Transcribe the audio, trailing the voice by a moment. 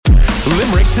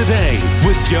Limerick Today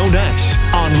with Joe Nash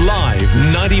on Live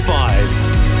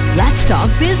 95. Let's talk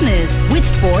business with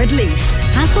Ford Lease.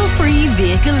 Hassle-free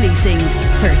vehicle leasing.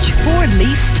 Search Ford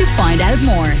Lease to find out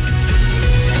more.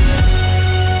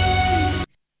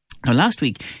 Now, last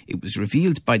week, it was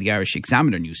revealed by the Irish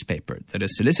Examiner newspaper that a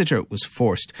solicitor was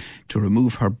forced to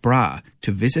remove her bra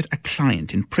to visit a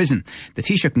client in prison. The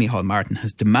Taoiseach Micheál Martin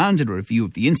has demanded a review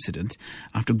of the incident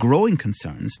after growing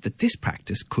concerns that this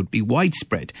practice could be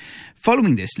widespread.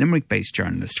 Following this, Limerick-based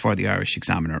journalist for the Irish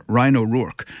Examiner, Ryan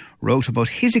O'Rourke, wrote about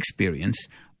his experience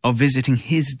of visiting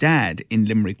his dad in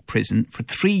Limerick prison for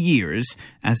 3 years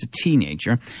as a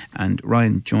teenager. And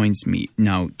Ryan joins me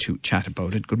now to chat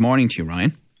about it. Good morning to you,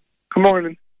 Ryan. Good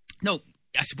morning. No,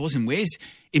 I suppose in ways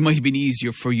it might have been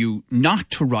easier for you not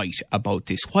to write about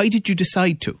this. Why did you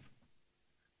decide to?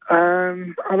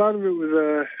 A lot of it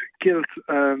was guilt.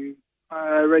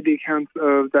 I read the accounts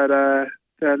of that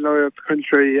lawyer up the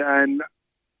country, and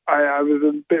I was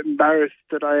a bit embarrassed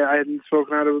that I hadn't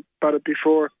spoken out about it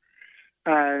before.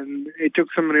 And it took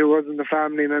somebody who wasn't a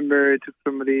family member. It took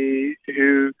somebody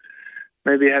who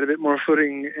maybe had a bit more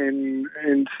footing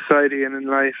in society and in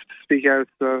life to speak out.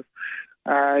 So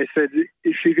I said,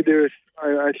 if she could do it,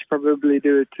 I should probably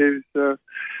do it too. So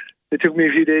it took me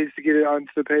a few days to get it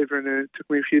onto the paper, and it took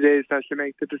me a few days to actually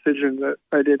make the decision that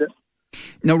I did it.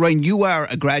 Now, Ryan, you are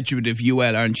a graduate of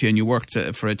UL, aren't you? And you worked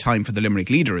for a time for the Limerick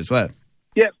Leader as well.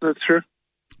 Yeah, that's true.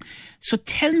 So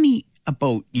tell me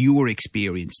about your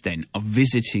experience then of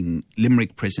visiting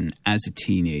Limerick prison as a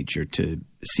teenager to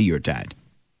see your dad.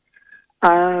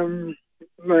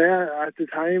 At the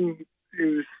time, it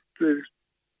was the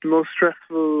most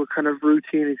stressful kind of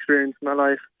routine experience in my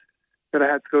life that I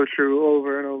had to go through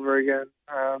over and over again.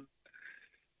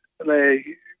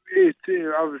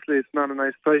 Obviously it's not a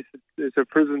nice place. It's a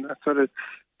prison. That's what it's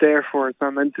there for. It's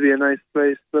not meant to be a nice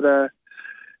place. But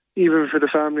even for the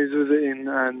families visiting,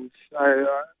 and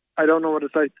I don't know what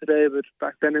it's like today, but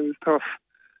back then it was tough.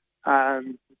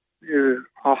 It was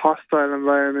a hostile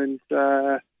environment.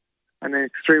 An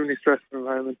extremely stressful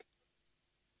environment.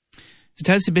 So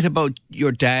tell us a bit about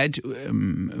your dad.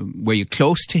 Were you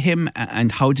close to him,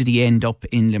 and how did he end up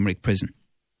in Limerick prison?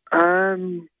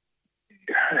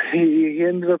 He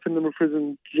ended up in Limerick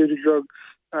prison due to drugs,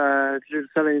 due to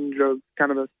selling drugs,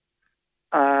 cannabis.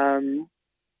 I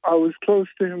was close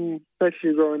to him,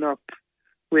 especially growing up.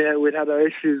 We'd had our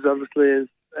issues, obviously, as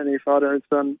any father and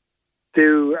son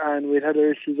do, and we'd had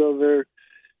our issues over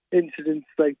incidents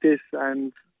like this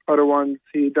and other ones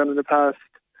he'd done in the past,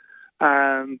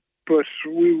 but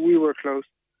we were close.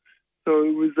 So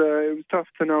it was tough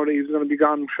to know that he was going to be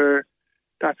gone for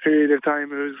that period of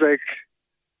time. It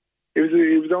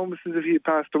was almost as if he had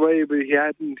passed away, but he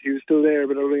hadn't. He was still there,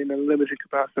 but only in a limited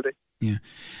capacity. Yeah,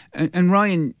 and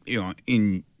Ryan,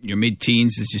 in your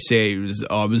mid-teens, as you say, it was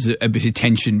always a bit of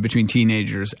tension between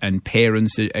teenagers and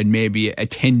parents, and maybe a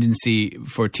tendency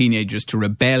for teenagers to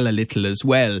rebel a little as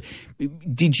well.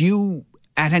 Did you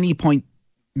at any point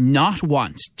not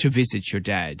want to visit your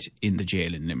dad in the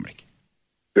jail in Limerick?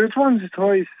 There was once or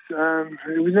twice.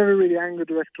 It was never really anger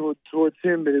directed towards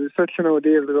him, but it was such an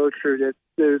ordeal to go through that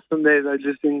there were some days I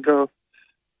just didn't go.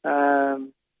 I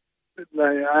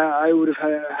would have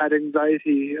had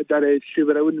anxiety at that age too,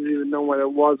 but I wouldn't have even known what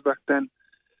it was back then.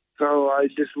 So I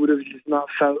just would have just not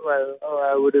felt well, or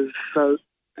I would have felt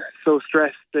so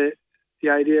stressed that the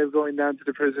idea of going down to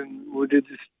the prison would have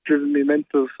just driven me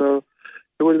mental. So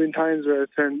there would have been times where I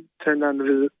turned down the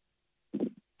visit.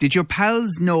 Did your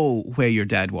pals know where your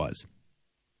dad was?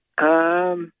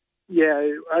 Yeah,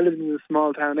 I lived in a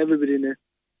small town. Everybody knew.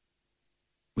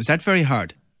 Was that very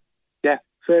hard? Yeah,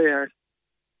 very hard.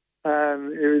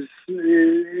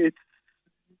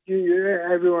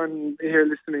 Everyone here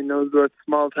listening knows what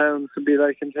small towns can be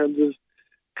like in terms of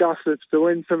gossip. So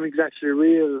when something's actually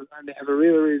real and they have a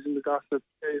real reason to gossip,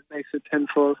 it makes it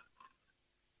tenfold.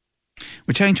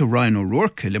 We're chatting to Ryan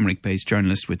O'Rourke, a Limerick-based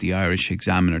journalist with the Irish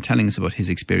Examiner, telling us about his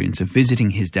experience of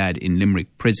visiting his dad in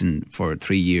Limerick prison for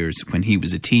 3 years when he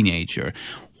was a teenager.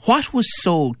 What was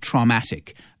so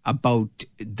traumatic about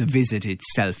the visit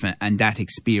itself and that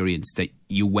experience that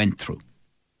you went through?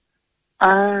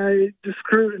 The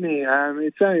scrutiny.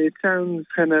 It sounds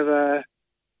kind of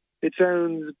it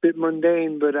sounds a bit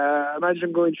mundane, but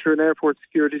imagine going through an airport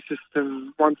security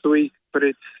system once a week, but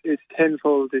it's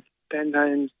tenfold. It's 10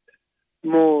 times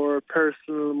more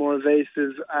personal, more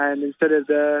evasive, and instead of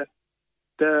the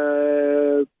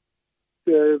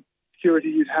security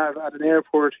you'd have at an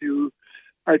airport who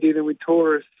are dealing with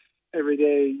tourists every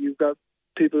day, you've got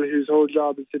people whose whole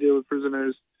job is to deal with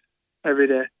prisoners every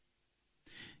day.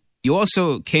 You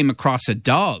also came across a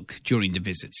dog during the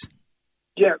visits.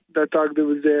 Yeah, that dog that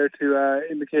was there to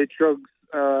indicate drugs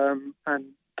and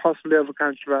possibly over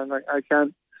contraband. Like I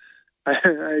can't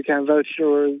vouch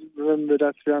or remember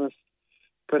that, to be honest.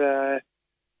 But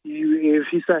if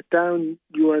he sat down,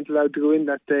 you weren't allowed to go in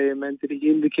that day. It meant that he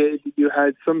indicated that you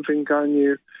had something on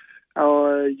you,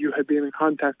 or you had been in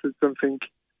contact with something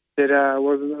that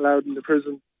wasn't allowed in the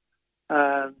prison.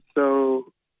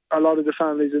 So a lot of the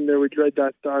families in there would dread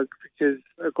that dog because,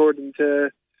 according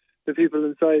to the people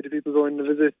inside, the people going to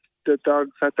visit, the dog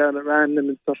sat down at random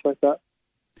and stuff like that.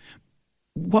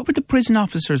 What were the prison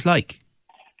officers like?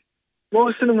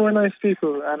 Most of them were nice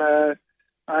people, and I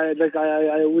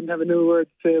wouldn't have another word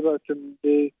to say about them.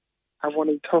 They have one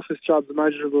of the toughest jobs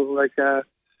imaginable. Like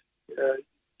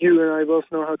you and I both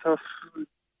know how tough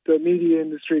the media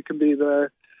industry can be,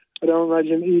 but I don't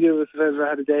imagine either of us have ever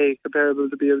had a day comparable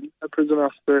to be a prison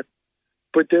officer.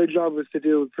 But their job was to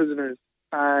deal with prisoners,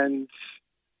 and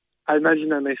I imagine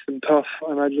that makes them tough.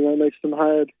 I imagine that makes them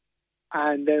hard.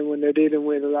 And then when they're dealing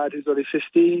with a lad who's only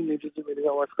 15, he doesn't really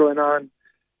know what's going on,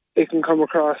 it can come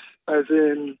across as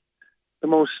in the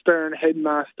most stern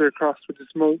headmaster crossed with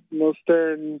the most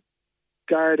stern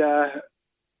guard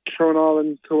thrown all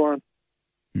into one.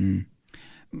 Mm.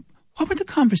 What were the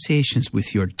conversations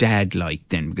with your dad like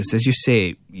then? Because as you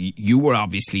say, you were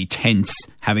obviously tense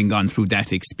having gone through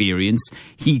that experience.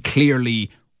 He clearly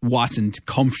wasn't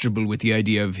comfortable with the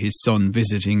idea of his son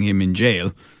visiting him in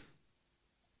jail.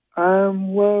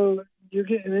 Well, you're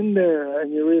getting in there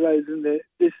and you're realising that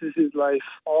this is his life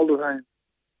all the time.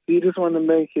 You just want to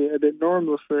make it a bit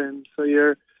normal for him. So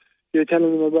you're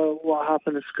telling him about what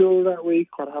happened at school that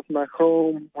week, what happened back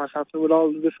home, what's happened with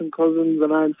all the different cousins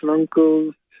and aunts and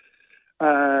uncles.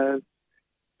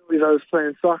 If I was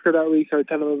playing soccer that week, I would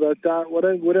tell him about that.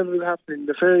 Whatever was happening,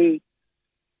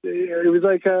 it was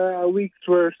like a week's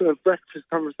worth of breakfast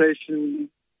conversation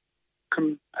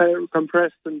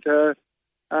compressed into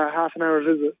a half an hour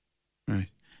visit. Right.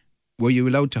 Were you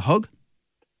allowed to hug?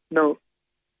 No.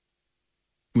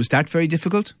 Was that very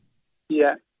difficult?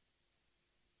 Yeah.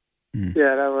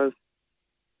 Yeah, that was.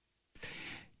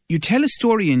 You tell a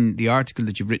story in the article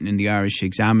that you've written in the Irish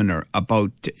Examiner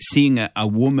about seeing a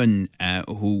woman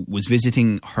who was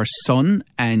visiting her son,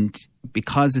 and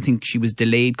because I think she was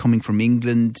delayed coming from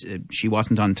England, she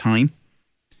wasn't on time.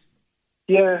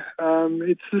 Yeah,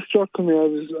 it just struck me.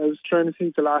 I was trying to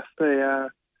think the last day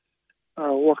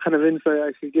what kind of insight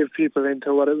I could give people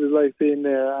into what it was like being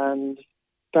there, and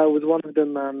that was one of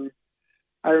them.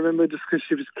 I remember just because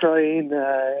she was crying.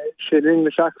 She had an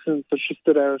English accent, so she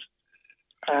stood out.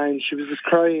 And she was just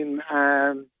crying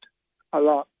a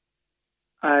lot,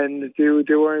 and they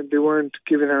weren't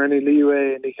giving her any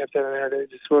leeway, and they kept telling her that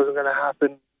it just wasn't going to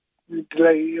happen.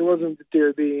 Like, it wasn't that they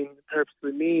were being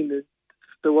purposely mean;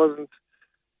 there wasn't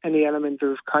any element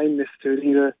of kindness to it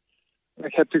either. I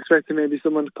kept expecting maybe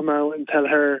someone to come out and tell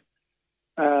her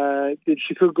that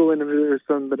she could go in and visit her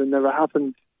son, but it never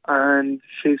happened. And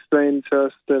she explained to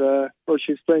us that,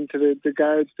 she explained to the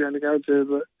guards behind the counter,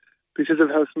 but because of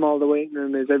how small the waiting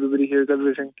room is, everybody hears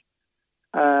everything.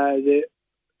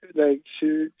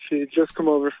 She had just come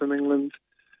over from England.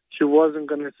 She wasn't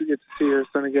going to get to see her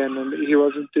son again, and he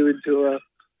wasn't doing too well.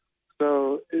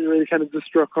 So it really kind of just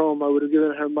struck home. I would have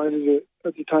given her mine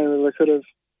at the time if I could have,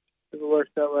 if it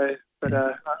worked that way. But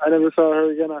I never saw her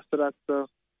again after that, so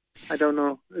I don't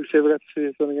know if she ever got to see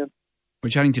her son again. We're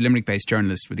chatting to Limerick-based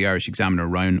journalist with the Irish Examiner,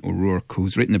 Ryan O'Rourke,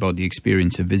 who's written about the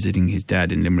experience of visiting his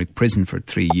dad in Limerick prison for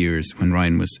 3 years when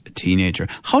Ryan was a teenager.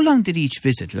 How long did each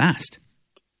visit last?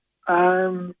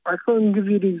 I couldn't give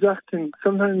you the exact thing.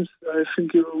 Sometimes I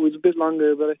think it was a bit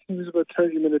longer, but I think it was about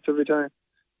 30 minutes every time,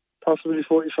 possibly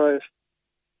 45.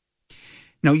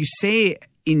 Now, you say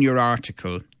in your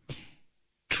article,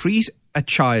 treat a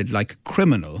child like a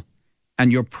criminal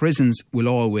and your prisons will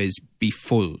always be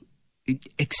full.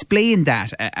 Explain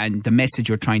that and the message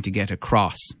you're trying to get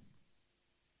across.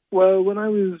 Well, when I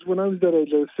was that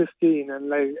age, I was 15, and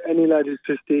like any lad who's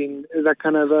 15, is that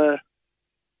kind of a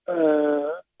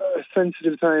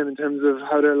sensitive time in terms of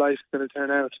how their life's going to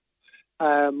turn out.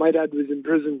 My dad was in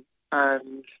prison,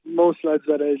 and most lads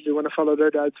that age, they want to follow their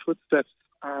dad's footsteps.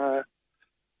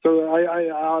 So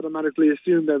I automatically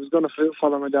assumed I was going to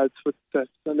follow my dad's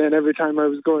footsteps. And then every time I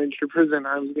was going through prison,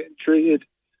 I was getting treated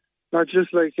not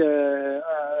just like a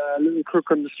little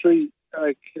crook on the street.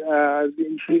 Like I was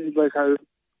getting treated like I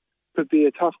could be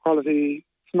a top quality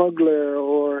smuggler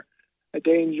or a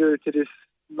danger to this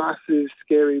massive,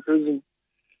 scary prison.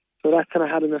 So that kind of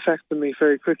had an effect on me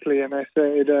very quickly. And I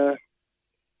started to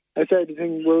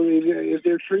think, well, if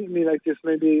they're treating me like this,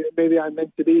 maybe I'm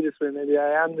meant to be this way. Maybe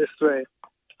I am this way.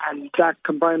 And that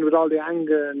combined with all the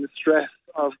anger and the stress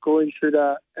of going through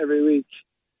that every week,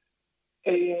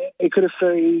 it could have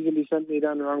very easily sent me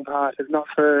down the wrong path if not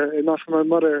for my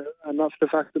mother, and not for the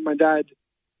fact that my dad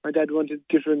wanted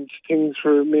different things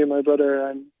for me and my brother,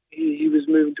 and he was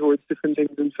moving towards different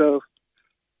things himself.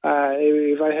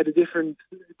 If I had a different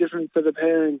set of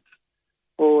parents,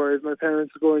 or if my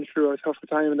parents were going through a tougher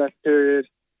time in that period,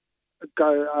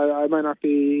 I might not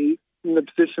be in the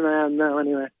position I am now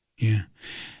anyway. Yeah.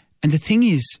 And the thing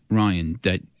is, Ryan,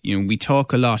 that we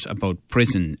talk a lot about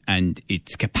prison and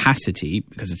its capacity,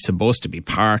 because it's supposed to be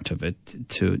part of it,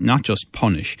 to not just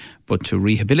punish, but to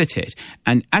rehabilitate.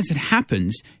 And as it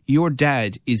happens, your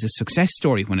dad is a success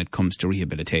story when it comes to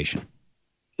rehabilitation.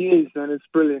 He is, and it's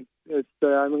brilliant.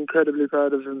 I'm incredibly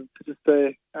proud of him to this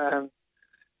day.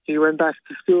 He went back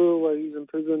to school while he was in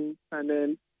prison, and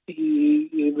then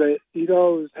he'd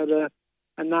always had a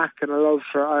knack and a love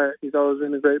for art. He's always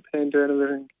been a great painter and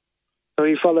everything. So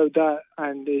he followed that,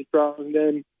 and he brought him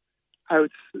then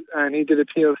out, and he did a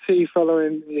PLC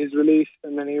following his release,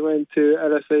 and then he went to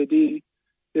LSAD,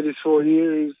 did his 4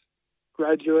 years,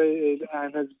 graduated,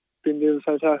 and has been doing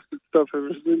fantastic stuff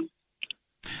ever since.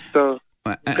 So,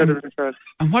 incredibly impressed.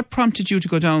 And what prompted you to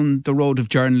go down the road of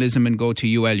journalism and go to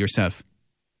UL yourself?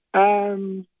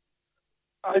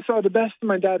 I saw the best of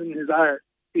my dad in his art.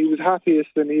 He was happiest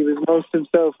and he was most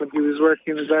himself when he was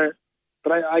working in his art.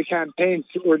 But I can't paint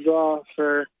or draw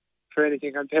for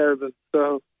anything. I'm terrible.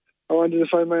 So I wanted to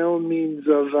find my own means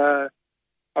of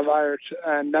art,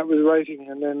 and that was writing.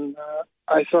 And then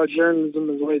I saw journalism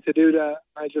as a way to do that.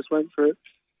 I just went for it.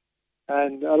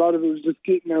 And a lot of it was just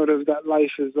getting out of that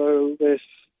life as though this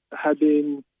had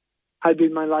been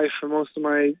my life for most of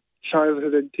my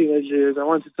childhood and teenage years. I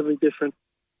wanted something different.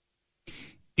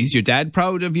 Is your dad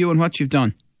proud of you and what you've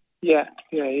done? Yeah,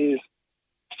 he is.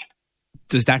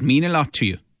 Does that mean a lot to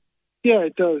you? Yeah,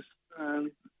 it does.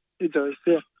 It does,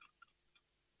 yeah.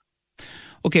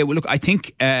 Okay, well, look, I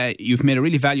think you've made a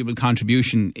really valuable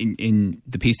contribution in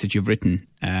the piece that you've written,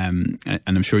 and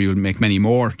I'm sure you'll make many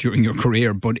more during your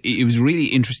career, but it was really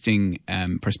interesting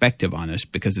perspective on it,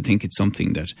 because I think it's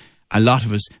something that a lot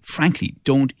of us, frankly,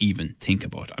 don't even think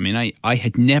about. I mean, I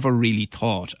had never really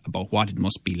thought about what it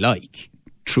must be like,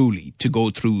 truly, to go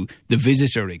through the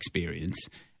visitor experience,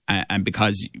 and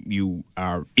because you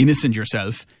are innocent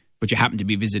yourself, but you happen to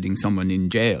be visiting someone in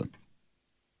jail.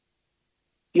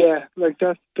 Yeah, like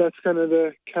that's kind of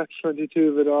the catch-22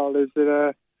 of it all, is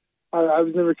that I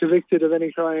was never convicted of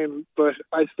any crime, but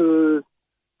I still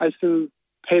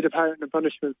paid a part in the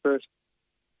punishment for it.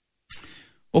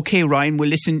 Okay, Ryan, well,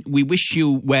 listen, we wish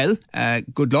you well.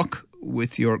 Good luck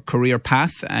with your career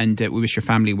path, and we wish your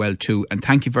family well too. And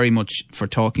thank you very much for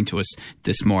talking to us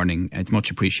this morning. It's much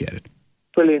appreciated.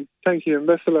 Brilliant. Thank you, and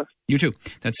best of luck. You too.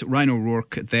 That's Ryan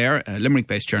O'Rourke there, a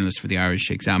Limerick-based journalist for the Irish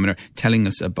Examiner, telling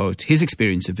us about his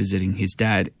experience of visiting his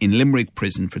dad in Limerick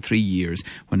prison for 3 years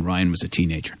when Ryan was a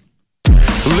teenager.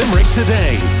 Limerick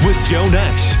Today with Joe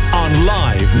Nash on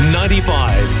Live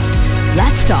 95.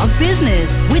 Let's talk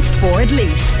business with Ford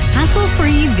Lease.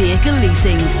 Hassle-free vehicle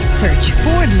leasing. Search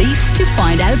Ford Lease to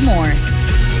find out more.